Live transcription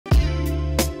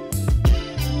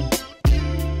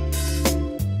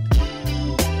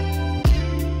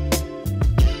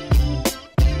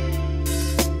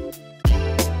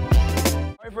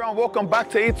and welcome back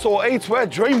to Eats or Eats. We're at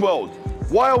Dreamworld.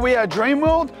 Why are we at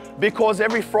Dreamworld? Because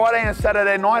every Friday and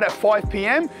Saturday night at 5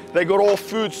 p.m, they got all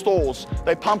food stalls.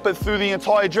 They pump it through the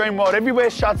entire Dreamworld. Everywhere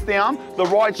shuts down, the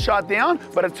rides shut down,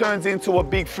 but it turns into a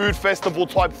big food festival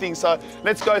type thing. So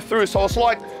let's go through. So it's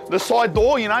like the side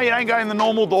door, you know, you don't go in the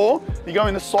normal door, you go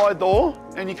in the side door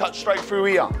and you cut straight through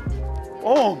here.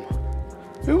 Oh,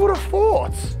 who would have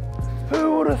thought?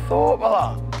 Who would have thought,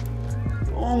 brother?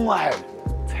 Oh, lad.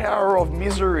 Tower of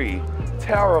misery,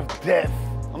 tower of death.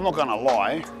 I'm not gonna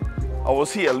lie, I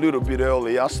was here a little bit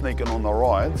earlier, sneaking on the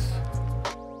rides.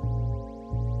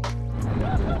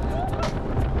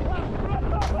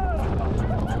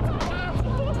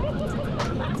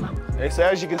 Yeah, so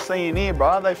as you can see in here,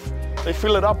 bro, they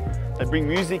fill it up, they bring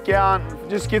music out, it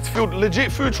just gets filled.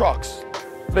 Legit food trucks.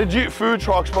 Legit food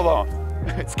trucks, brother.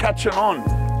 It's catching on.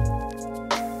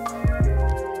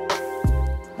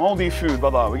 Moldy food,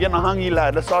 brother. We're getting a hungry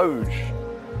lad, that's huge.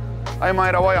 Hey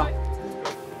mate, how are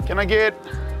you? Can I get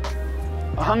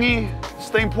a hangi,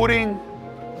 steamed pudding,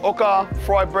 oka,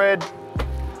 fried bread?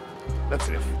 That's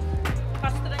it.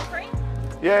 Custard and cream?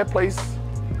 Yeah, please.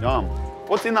 Yum.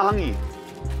 What's in the hangi?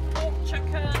 Pork,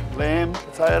 chicken. Lamb,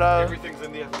 potato. Everything's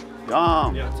in there.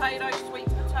 Yum. Yeah. Potato, sweet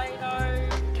potato.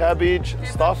 Cabbage,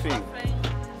 stuffing.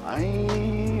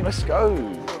 Hey, let's go.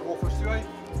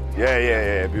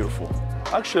 Yeah, beautiful.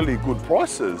 Actually good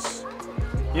prices.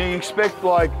 You expect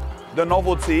like the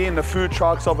novelty in the food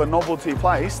trucks of a novelty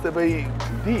place to be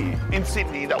there. In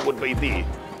Sydney, that would be there.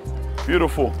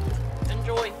 Beautiful.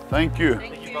 Enjoy. Thank you.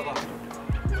 Thank you.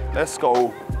 Let's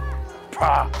go.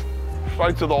 Pah.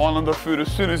 Straight to the Islander food as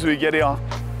soon as we get here.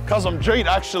 Cause I'm Jeet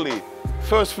actually.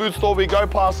 First food store we go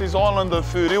past is Islander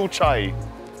food, Ilche.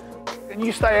 Can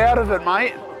you stay out of it,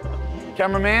 mate?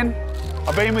 Cameraman,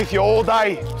 I've been with you all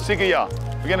day. Sick of ya.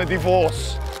 We're gonna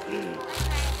divorce.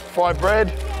 Fried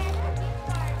bread.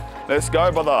 Let's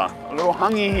go, brother. A little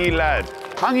hangi here, lad.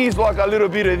 Hangi's like a little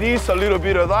bit of this, a little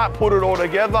bit of that, put it all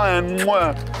together and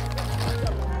mwah.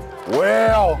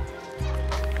 Wow.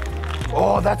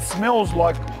 Oh, that smells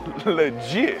like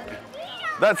legit.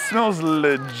 That smells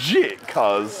legit,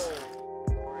 cuz.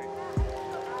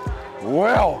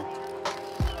 Wow.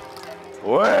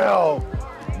 Wow.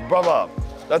 Brother,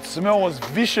 that smell was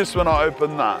vicious when I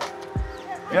opened that.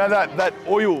 You know, that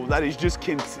oil that is just,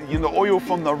 you know, the oil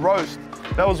from the roast.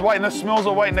 That was waiting, the smells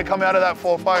are waiting to come out of that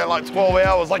for fucking like 12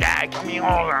 hours. Like, ah, come here,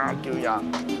 I'll kill ya.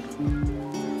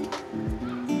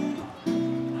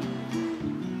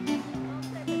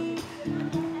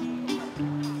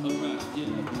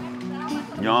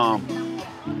 Yum.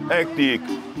 Hectic.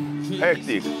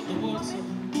 Hectic.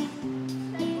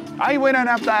 Hey, we don't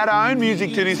have to add our own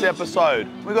music to this episode.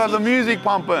 We got the music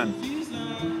pumping.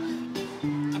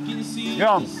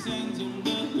 Yum.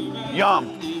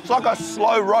 Yum. It's like a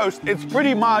slow roast. It's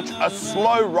pretty much a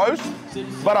slow roast,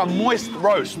 but a moist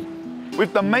roast.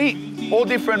 With the meat, all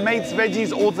different meats,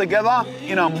 veggies all together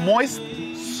in a moist,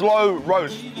 slow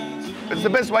roast. It's the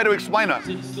best way to explain it.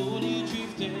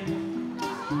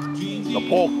 The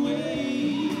pork.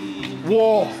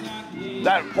 Whoa.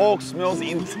 That pork smells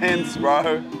intense,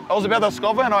 bro. I was about to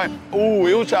discover and I went, ooh,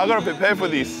 Ilcha, I gotta prepare for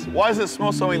this. Why does it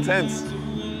smell so intense?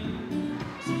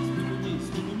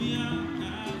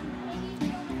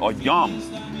 Oh, yum.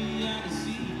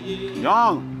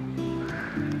 Yum.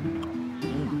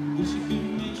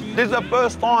 This is the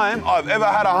first time I've ever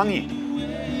had a hangi.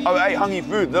 I've ate hangi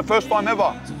food, the first time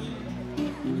ever.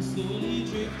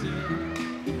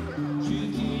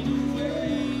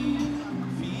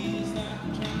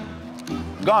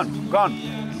 Gone.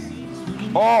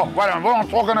 Oh, wait a minute, what am I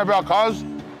talking about, cuz?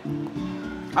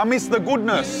 I miss the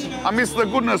goodness.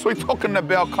 We're talking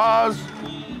about, cuz.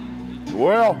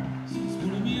 Well.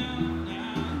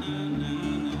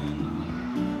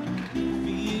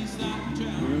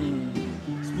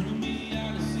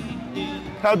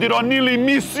 How did I nearly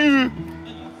miss you?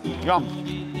 Yum.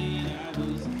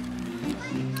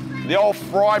 The old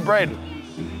fried bread.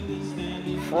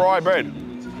 Fried bread.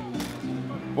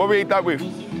 What do we eat that with?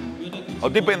 I'll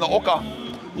dip it in the oka.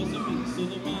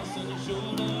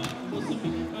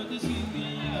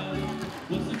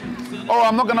 Oh,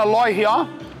 I'm not gonna lie here.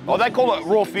 Oh, they call it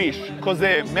raw fish because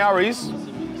they're Maoris.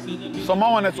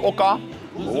 Samoan, it's oka.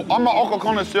 I'm an oka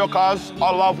connoisseur, cuz.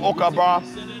 I love oka, bruh.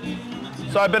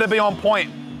 So I better be on point.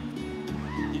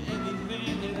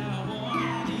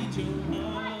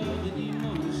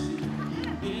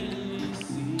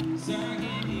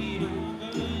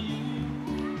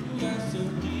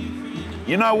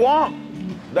 You know what?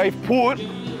 They put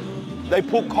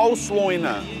coleslaw in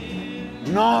it.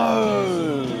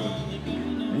 No.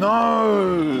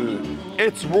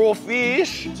 It's raw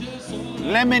fish,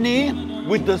 lemony,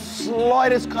 with the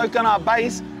slightest coconut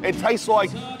base. It tastes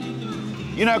like,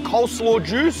 you know, coleslaw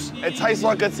juice? It tastes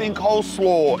like it's in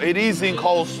coleslaw. It is in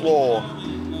coleslaw.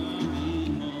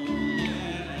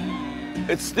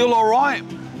 It's still all right,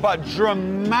 but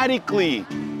dramatically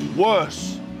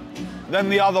worse than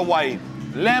the other way.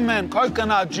 Lemon,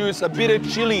 coconut juice, a bit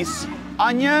of chilies,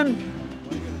 onion.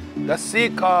 That's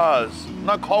it, cuz.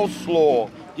 No coleslaw.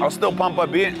 I'll still pump a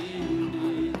bit.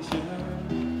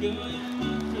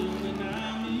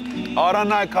 I don't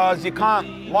know, cuz. You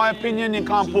can't, my opinion, you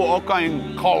can't put okra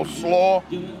in coleslaw.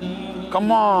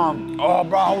 Come on. Oh,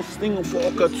 bro, I was stinging for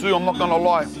okra too, I'm not gonna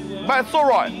lie. But it's all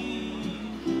right.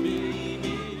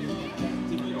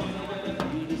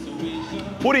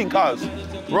 Pudding, cuz.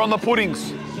 We're on the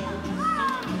puddings.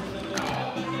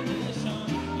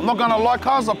 I'm not gonna lie,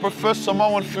 cuz, I prefer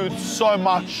Samoan food so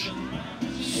much.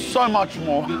 So much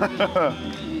more.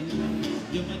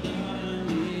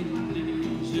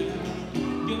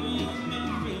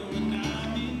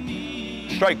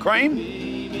 Straight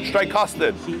cream, straight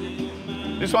custard.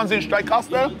 This one's in straight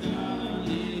custard.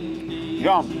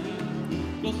 Yum.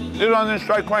 This one's in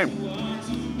straight cream.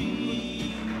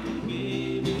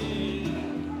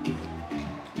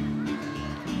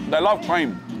 They love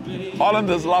cream.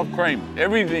 Islanders love cream.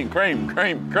 Everything, cream,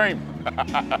 cream, cream.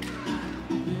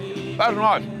 That's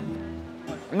nice.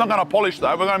 I'm not gonna polish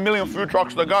that. We've got a million food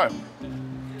trucks to go.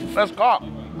 Let's go.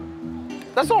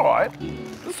 That's all right.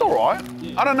 That's all right.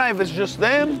 I don't know if it's just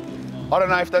them. I don't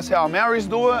know if that's how Maoris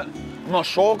do it. I'm not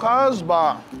sure, cuz,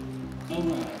 but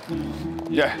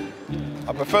yeah.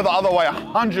 I prefer the other way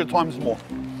 100 times more.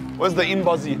 Where's the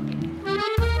in-buzzy?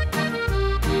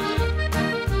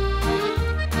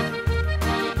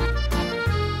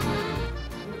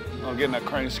 I'm getting that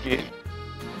crane ski.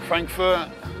 Frankfurt.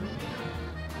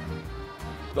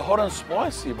 The hot and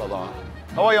spicy, brother.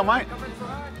 How are you, mate?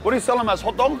 What do you sell them as,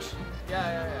 hot dogs?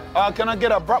 Yeah. Can I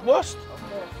get a bratwurst? Of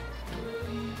course.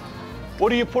 What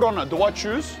do you put on it? Do I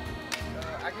choose?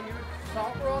 I can use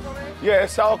sauerkraut on it. Yeah,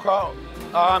 sauerkraut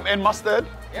and mustard.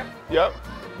 Yep. Yep.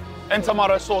 And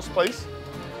tomato sauce, please.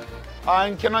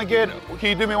 And can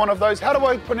you do me one of those? How do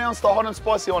I pronounce the hot and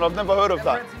spicy one? I've never heard of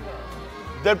that.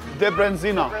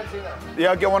 Debrenzina.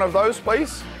 Yeah, get one of those,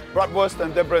 please. Bratwurst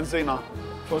and Debrenzina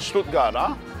from Stuttgart,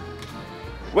 huh?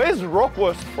 Where's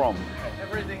Rockwurst from?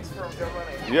 Everything's from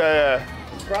Germany. Yeah.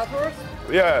 Bratwurst?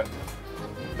 Yeah.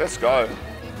 Let's go.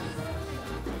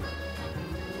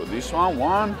 Put this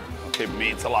one. Keep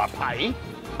me till I pay.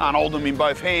 Can't hold them in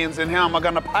both hands, and how am I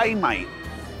gonna pay, mate?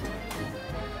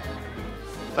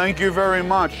 Thank you very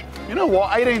much. You know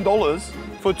what? $18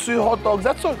 for 2 hot dogs.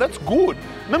 That's good.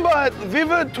 Remember at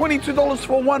Vivid, $22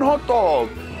 for 1 hot dog.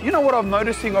 You know what I'm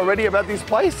noticing already about this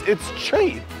place? It's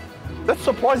cheap. That's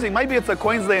surprising. Maybe it's a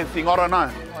Queensland thing. I don't know.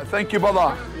 Thank you,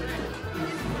 brother.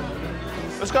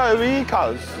 Let's go over here,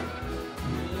 cuz.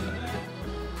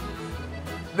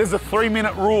 There's a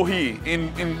 3-minute rule here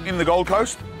in the Gold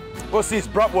Coast. What's this?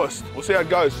 Bratwurst. We'll see how it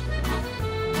goes.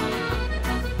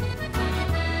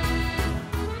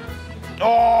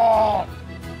 Oh!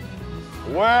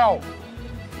 Wow.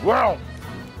 Wow.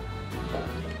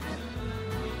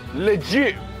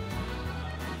 Legit.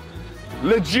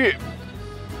 Legit.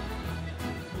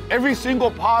 Every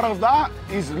single part of that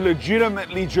is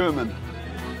legitimately German.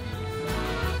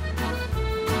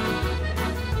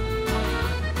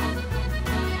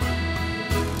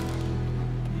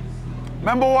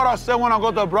 Remember what I said when I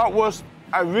got the bratwurst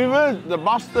at Vivid? The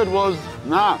mustard was,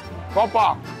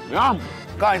 proper. Yum.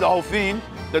 Can't eat the whole thing.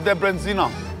 The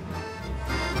Debrenzina.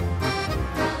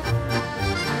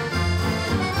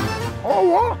 Oh,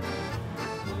 what?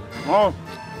 Oh.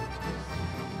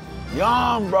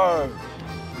 Yum, bro.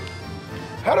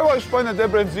 How do I explain the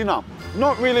Debrenzina?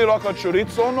 Not really like a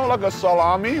chorizo, not like a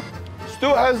salami.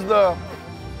 Still has it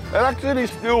actually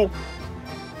still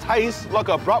tastes like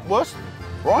a bratwurst,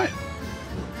 right?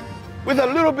 With a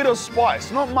little bit of spice,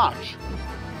 not much.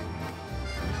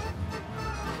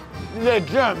 They're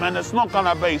German, it's not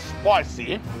gonna be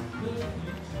spicy.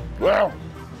 Well.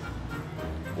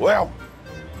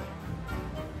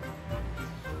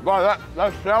 Right,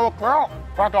 that's sauerkraut,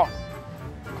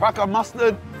 cracker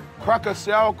mustard, cracker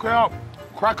sauerkraut,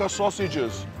 cracker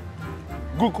sausages.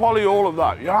 Good quality, all of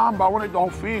that. Yeah, but I want to eat the whole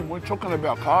thing. What are you talking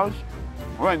about, cars?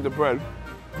 I ain't the bread.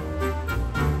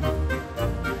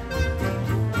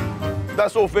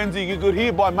 That's authentic. You could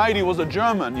hear by mate he was a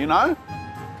German, you know?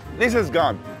 This is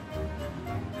gone.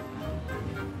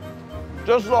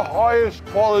 Just the highest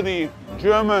quality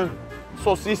German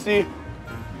sausage,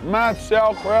 mad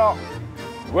sauerkraut.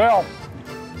 Well,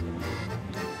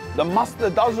 the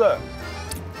mustard does it.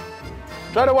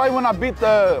 Straight away when I beat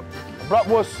the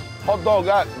bratwurst hot dog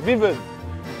at Vivid,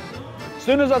 As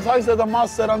soon as I tasted the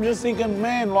mustard, I'm just thinking,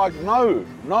 man, like, no,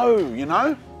 you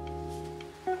know?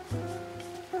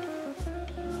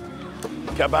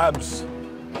 Kebabs.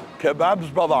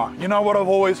 Kebabs, brother. You know what I've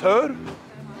always heard?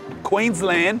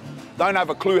 Queensland don't have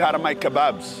a clue how to make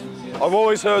kebabs. I've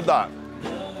always heard that.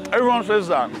 Everyone says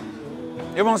that.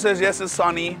 Everyone says, yes, it's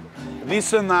sunny,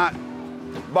 this and that,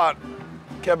 but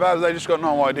kebabs, they just got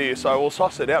no idea. So we'll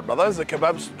suss it out, brothers. The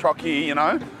kebabs truck here, you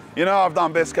know? You know, I've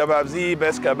done best kebabs here,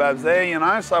 best kebabs there, you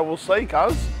know? So we'll see,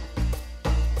 cuz.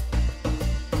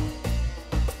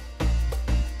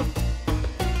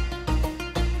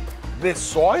 Their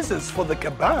sizes for the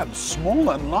kebabs,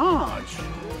 small and large.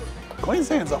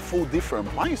 Queensland's a full different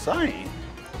place, eh?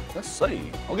 Let's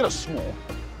see. I'll get a small.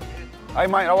 Hey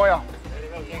mate, how are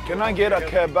you? Can I get a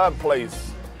kebab,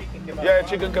 please? Yeah,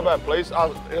 chicken kebab, please.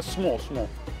 It's small.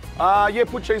 Yeah,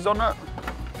 put cheese on it.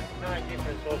 No,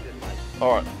 different sauces, mate.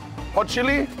 All right. Hot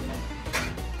chili.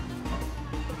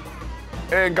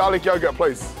 And garlic yogurt,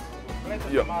 please.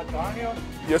 Yeah.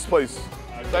 Yes, please.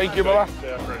 Thank you, brother.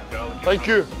 Thank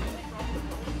you.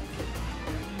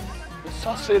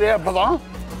 Suss it out, brother.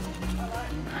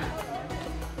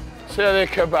 See how their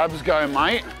kebabs go,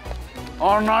 mate.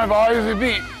 Oh no, but it's a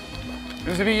bit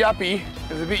yuppie.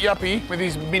 It's a bit yuppie with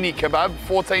his mini kebab.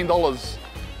 $14.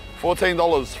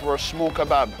 $14 for a small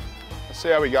kebab. Let's see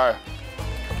how we go.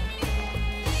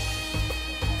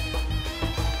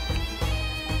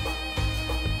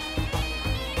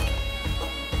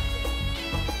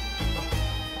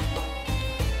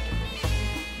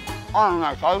 I don't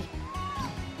know, cuz.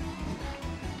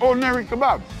 Ordinary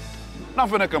kebab.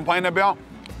 Nothing to complain about.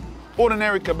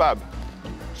 Ordinary kebab.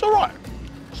 It's all right.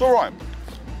 It's all right.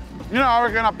 You know, I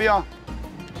reckon up here,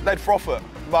 they'd froth it,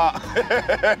 but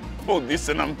all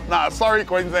dissing them. Nah, sorry,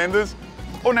 Queenslanders.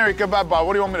 Ordinary kebab, but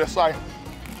what do you want me to say?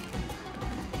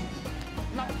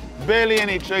 Barely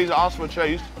any cheese. I asked for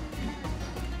cheese.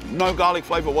 No garlic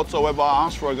flavour whatsoever. I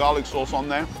asked for a garlic sauce on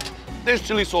there. There's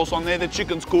chili sauce on there. The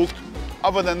chicken's cooked.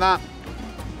 Other than that,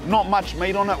 not much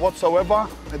meat on it whatsoever.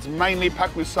 It's mainly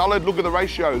packed with salad. Look at the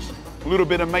ratios. A little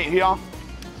bit of meat here.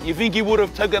 You think he would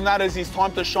have taken that as his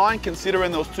time to shine, considering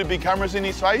there was 2 big cameras in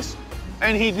his face?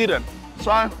 And he didn't.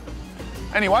 So,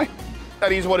 anyway,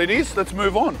 that is what it is. Let's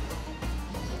move on.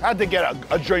 Had to get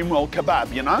a Dreamworld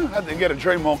kebab, you know? Had to get a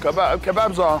Dreamworld kebab.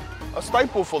 Kebabs are a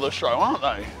staple for the show, aren't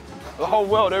they? The whole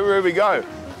world, everywhere we go.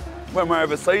 When we're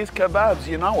overseas, kebabs,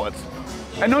 you know it.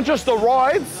 And not just the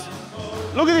rides.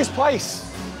 Look at this place.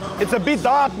 It's a bit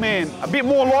dark, man. A bit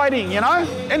more lighting, you know?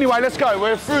 Anyway, let's go.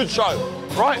 We're a food show,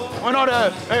 right? We're not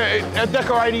a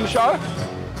decorating show.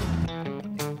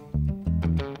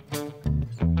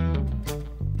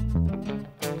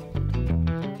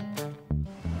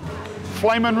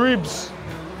 Flamin' ribs.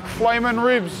 Flamin'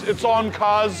 ribs. It's on,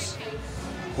 cuz.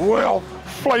 Well,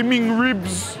 flaming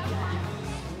ribs.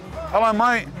 Hello,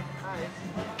 mate.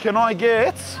 Can I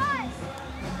get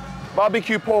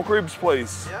barbecue pork ribs,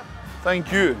 please? Yep.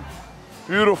 Thank you.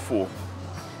 Beautiful.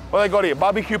 What they got here?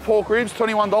 Barbecue pork ribs,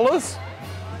 $21.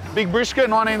 Big brisket,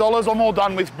 $19. I'm all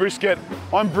done with brisket.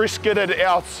 I'm brisketed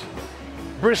out.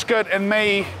 Brisket and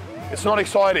me, it's not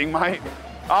exciting, mate.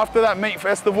 After that meat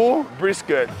festival,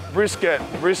 brisket,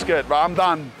 but I'm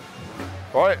done.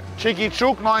 All right, cheeky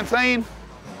chook, 19.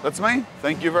 That's me.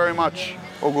 Thank you very much.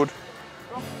 All good.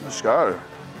 Let's go.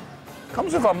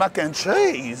 Comes with a mac and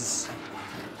cheese.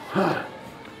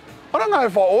 I don't know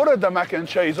if I ordered the mac and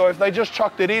cheese or if they just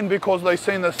chucked it in because they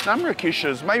seen the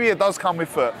snamrakishes. Maybe it does come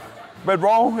with it. Bread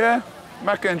roll, yeah,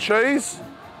 mac and cheese,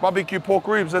 barbecue pork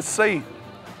ribs, let's see.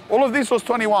 All of this was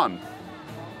 21.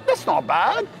 That's not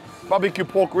bad. Barbecue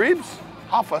pork ribs,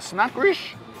 half a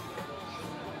snackrish.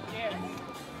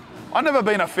 I've never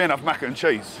been a fan of mac and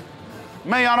cheese.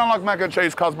 Me, I don't like mac and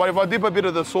cheese, cuz, but if I dip a bit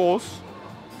of the sauce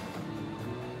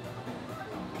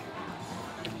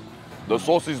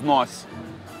is nice.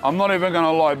 I'm not even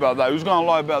gonna lie about that. Who's gonna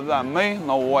lie about that? Me?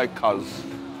 No way, cuz.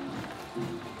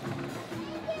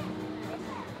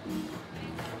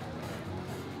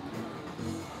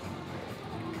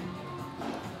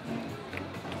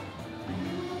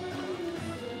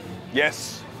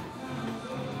 Yes.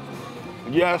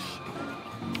 Yes.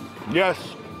 Yes.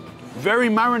 Very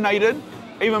marinated,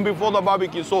 even before the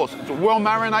barbecue sauce. It's well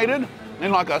marinated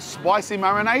in like a spicy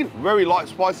marinade, very light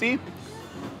spicy.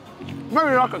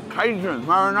 Maybe like a Cajun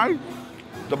marinade.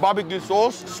 The barbecue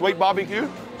sauce, sweet barbecue.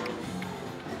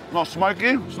 Not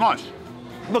smoky, it's nice.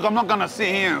 Look, I'm not gonna sit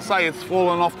here and say it's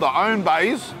fallen off the own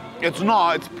base. It's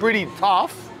not, it's pretty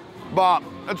tough, but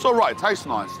it's all right, tastes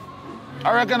nice.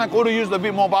 I reckon I could have used a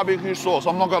bit more barbecue sauce,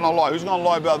 I'm not gonna lie. Who's gonna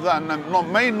lie about that? Not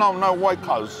me, no way,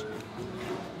 cuz.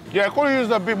 Yeah, I could have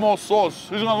used a bit more sauce.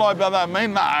 Who's gonna lie about that? Me?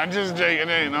 Nah, I'm just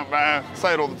joking. Not bad. I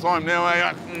say it all the time now.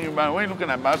 What are you looking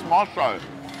at, man? It's my show.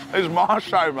 It's my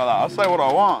show, brother. I say what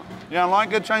I want. You don't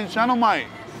like it? Change channel, mate.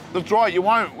 That's right, you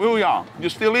won't, will ya? You're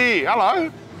still here. Hello?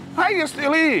 Hey, you're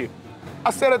still here.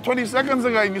 I said it 20 seconds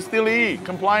ago and you're still here.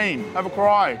 Complain, have a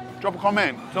cry, drop a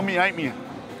comment, tell me you hate me.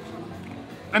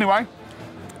 Anyway,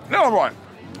 now all right,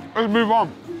 let's move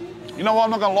on. You know what, I'm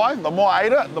not gonna lie, the more I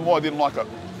ate it, the more I didn't like it.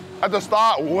 At the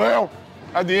start, well,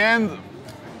 at the end,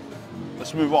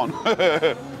 let's move on.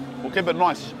 We'll keep it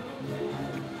nice.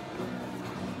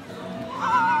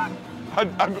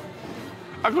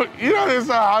 You know, they're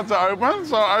so hard to open,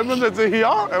 so I opened it to here,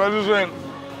 and I just went,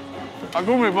 I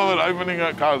couldn't be bothered opening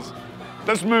it, cuz.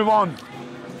 Let's move on.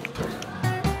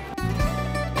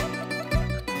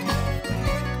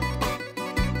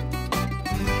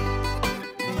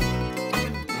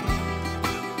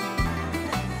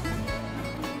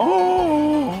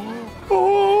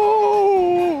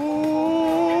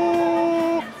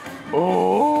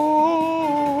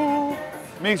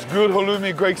 Mix good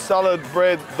halloumi, Greek salad,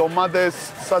 bread, tomatoes,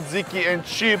 tzatziki, and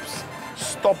chips.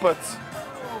 Stop it.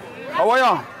 How are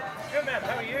ya? Good, man.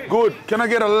 How are you? Good. Can I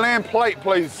get a lamb plate,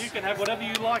 please? You can have whatever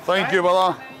you like. Thank you,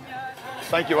 brother.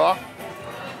 Thank you, brother.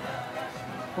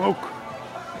 Look.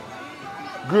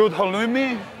 Grilled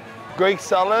halloumi, Greek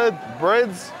salad,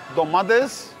 breads,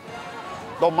 tomatoes,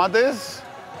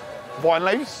 vine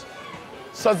leaves,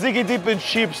 tzatziki dip and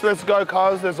chips. Let's go,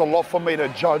 cuz. There's a lot for me to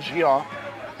judge here.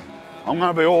 I'm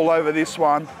gonna be all over this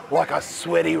one like a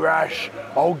sweaty rash.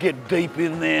 I'll get deep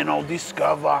in there and I'll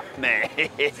discover.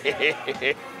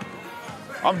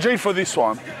 I'm G for this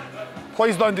one.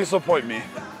 Please don't disappoint me.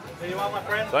 There you are, my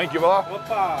friend. Thank you, brother.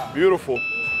 Whoopa. Beautiful.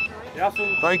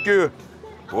 Yasu. Thank you.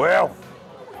 Well,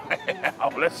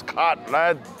 let's cut,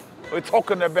 lad. We're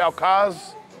talking about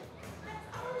cars.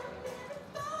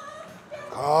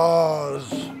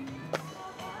 Cars.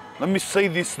 Let me see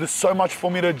this. There's so much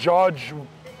for me to judge.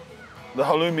 The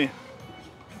halloumi.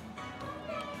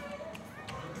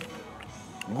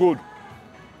 Good.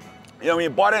 You know, when you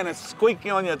bite it and it's squeaky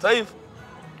on your teeth,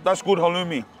 that's good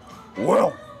halloumi.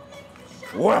 Well.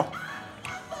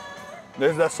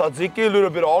 There's that tzatziki, a little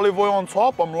bit of olive oil on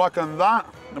top. I'm liking that.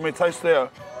 Let me taste there.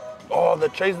 Oh, the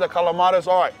cheese, the calamares.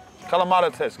 All right,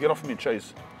 calamari test. Get off me,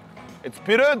 cheese. It's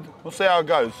pitted. We'll see how it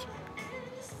goes.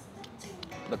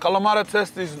 The calamari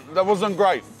test that wasn't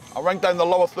great. I ranked that in the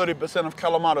lower 30% of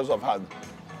calamares I've had.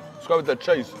 Let's go with the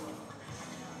cheese.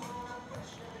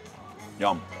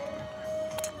 Yum.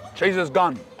 Cheese is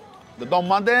gone. The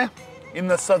tomate in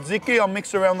the tzatziki, I'll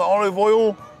mix around the olive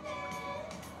oil.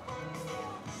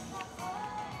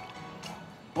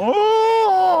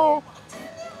 Oh!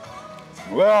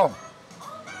 Well,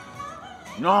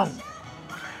 yum.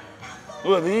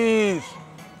 Look at these.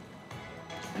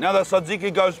 Now the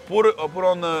tzatziki goes, I'll put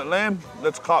on the lamb.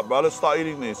 Let's cut, bro. Let's start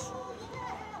eating this.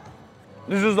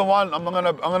 This is the one I'm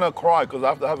gonna cry because I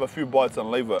have to have a few bites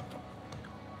and leave it.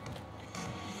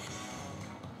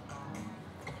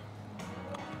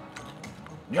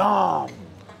 Yum.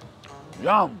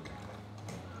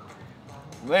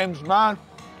 Lamb's man.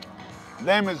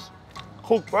 Lamb is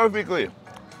cooked perfectly.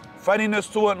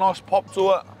 Fattiness to it, nice pop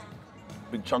to it.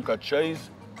 Big chunk of cheese.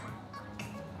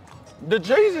 The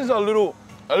cheese is a little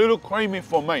creamy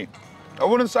for me. I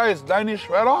wouldn't say it's Danish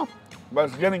feta, but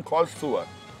it's getting close to it.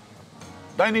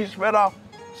 Danish feta,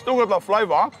 still got the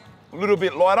flavor, a little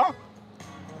bit lighter,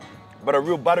 but a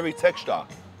real buttery texture.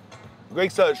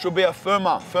 Greek salad should be a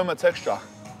firmer texture.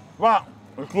 But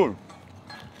it's good.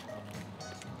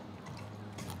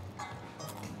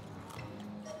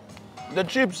 The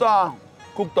chips are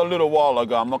cooked a little while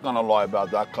ago. I'm not gonna lie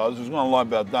about that, cuz. Who's gonna lie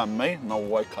about that? Me? No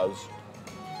way, cuz.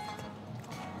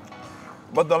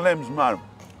 But the lamb's mad.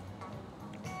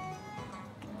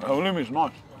 The halloumi is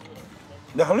nice.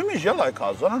 The halloumi is yellow,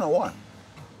 cuz. I don't know why.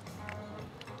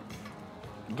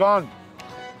 Gone.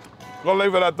 Gotta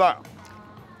leave it at that.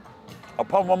 I'll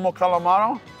put one more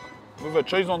calamari with a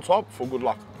cheese on top for good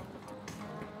luck.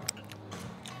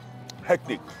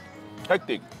 Hectic.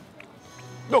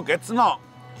 Look, it's not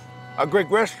a Greek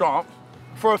restaurant.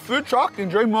 For a food truck in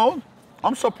Dreamworld,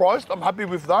 I'm surprised. I'm happy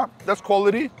with that. That's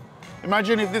quality.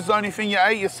 Imagine if this is the only thing you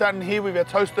ate. You're sat in here with your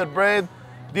toasted bread,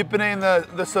 dipping it in the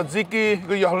tzatziki,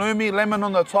 got your halloumi, lemon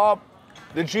on the top.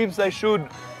 The chips, they should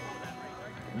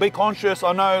be conscious.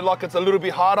 I know, like, it's a little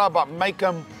bit harder, but make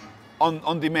them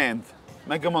on demand.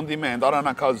 Make them on demand. I don't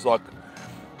know, cause like,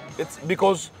 it's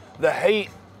because the heat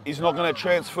is not going to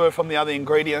transfer from the other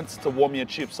ingredients to warm your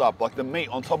chips up. Like the meat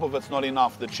on top of it's not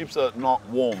enough. The chips are not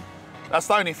warm. That's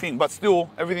the only thing, but still,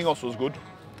 everything else was good.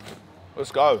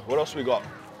 Let's go. What else we got?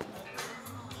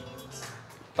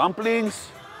 Dumplings.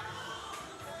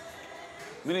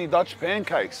 Mini Dutch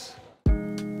pancakes.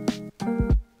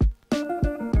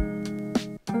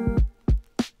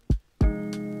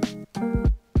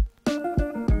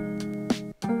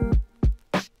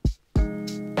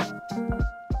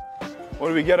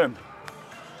 What are we getting?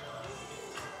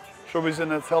 Strawberries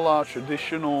and Nutella,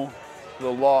 traditional, the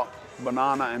lot,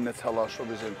 banana and Nutella,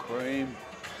 strawberries and cream.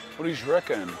 What do you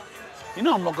reckon? You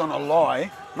know, I'm not gonna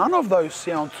lie, none of those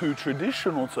sound too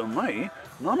traditional to me.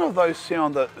 None of those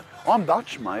sound that, I'm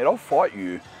Dutch, mate, I'll fight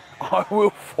you. I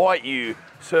will fight you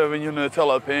serving your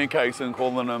Nutella pancakes and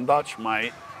calling them Dutch,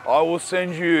 mate. I will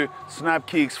send you snap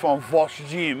kicks from Vos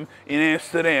Gym in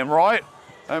Amsterdam, right?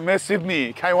 Don't mess with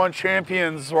me, K1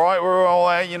 champions, right? We're all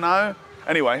out, you know?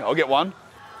 Anyway, I'll get one.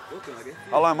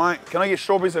 Hello, mate. Can I get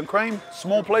strawberries and cream?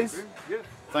 Small, please? Yeah.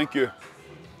 Thank you.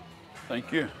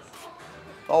 Thank you.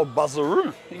 Oh,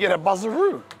 buzzaroo. You get a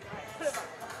buzzaroo.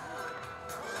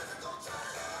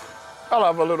 I'll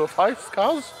have a little taste,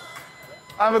 cuz.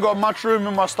 I haven't got much room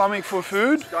in my stomach for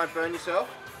food. Don't burn yourself,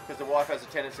 because the wife has a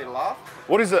tendency to laugh.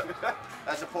 What is it?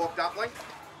 That's a pork dumpling.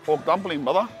 Pork dumpling,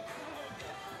 brother.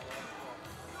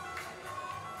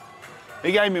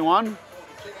 He gave me one.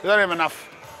 I don't have enough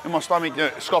in my stomach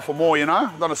to scoff for more, you know?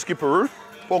 I've done a skipperoo.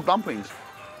 Pork dumplings.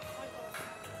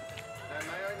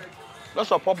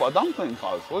 That's a proper dumpling, cuz.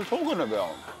 What are you talking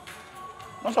about?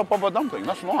 That's a proper dumpling.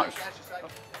 That's nice.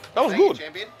 That was good.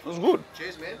 That was good.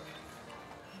 Cheers, man.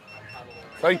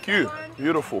 Thank you.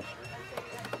 Beautiful.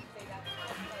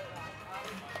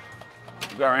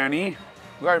 Go around here.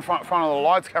 Go in front of the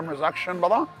lights, cameras, action,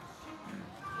 brother.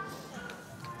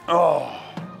 Oh.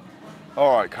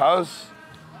 All right, cuz.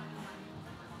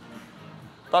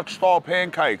 Dutch style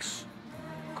pancakes.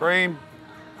 Cream.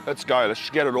 Let's go. Let's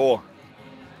just get it all.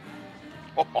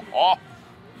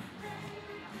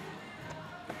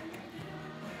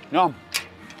 Yum.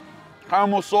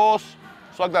 Caramel sauce.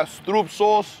 It's like that stroop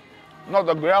sauce. Not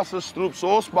the grouse stroop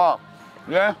sauce, but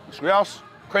yeah, it's grouse.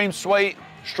 Cream sweet.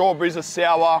 Strawberries are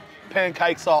sour.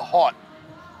 Pancakes are hot.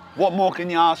 What more can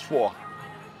you ask for?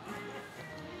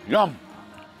 Yum.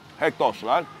 Hectos,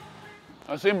 lad.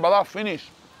 That's him, brother. Finished.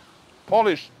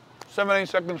 Polished. 17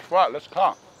 seconds flat. Let's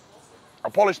cut. I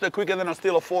polished it quicker than I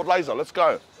steal a Ford Laser. Let's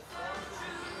go.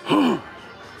 Spanian.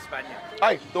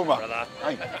 Hey, Duma. Brother.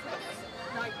 Hey.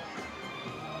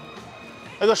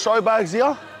 They got show bags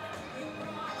here.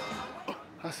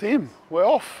 That's him. We're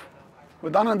off. We're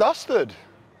done and dusted.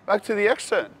 Back to the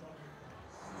exit.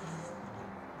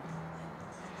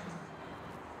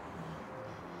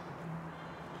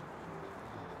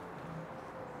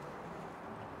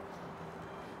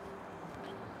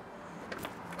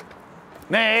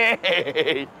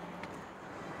 Nay.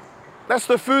 That's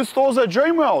the food stores at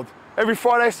Dreamworld. Every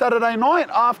Friday, Saturday night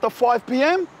after 5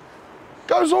 p.m.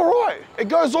 Goes all right. It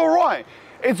goes all right.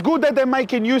 It's good that they're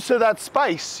making use of that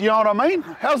space, you know what I mean?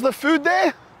 How's the food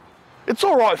there? It's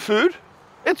all right food.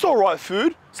 It's all right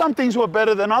food. Some things were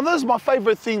better than others. My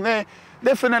favorite thing there,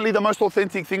 definitely the most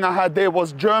authentic thing I had there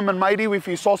was German matey with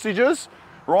his sausages,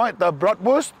 right? The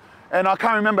bratwurst. And I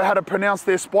can't remember how to pronounce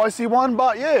their spicy one,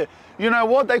 but yeah, you know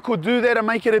what they could do there to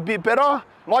make it a bit better?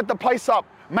 Light the place up.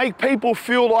 Make people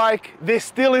feel like they're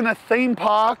still in a theme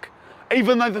park,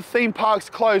 even though the theme park's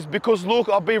closed. Because look,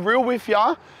 I'll be real with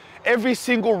ya, every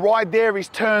single ride there is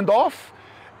turned off.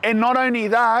 And not only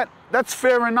that, that's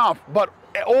fair enough, but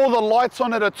all the lights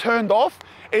on it are turned off.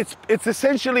 It's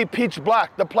essentially pitch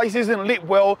black. The place isn't lit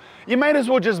well. You may as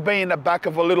well just be in the back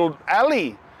of a little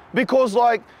alley, because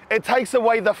like it takes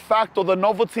away the fact or the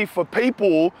novelty for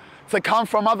people to come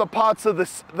from other parts of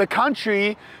the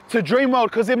country to Dreamworld.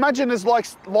 Because imagine there's like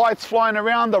lights flying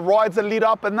around, the rides are lit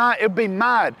up and that, it'd be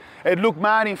mad. It'd look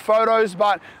mad in photos,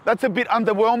 but that's a bit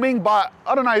underwhelming. But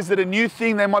I don't know, is it a new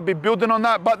thing? They might be building on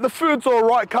that, but the food's all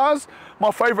right, cuz. My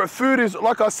favorite food is,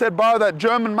 like I said, bro, that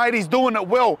German matey's doing it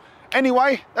well.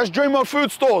 Anyway, that's Dreamworld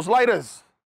Food Stores. Laters.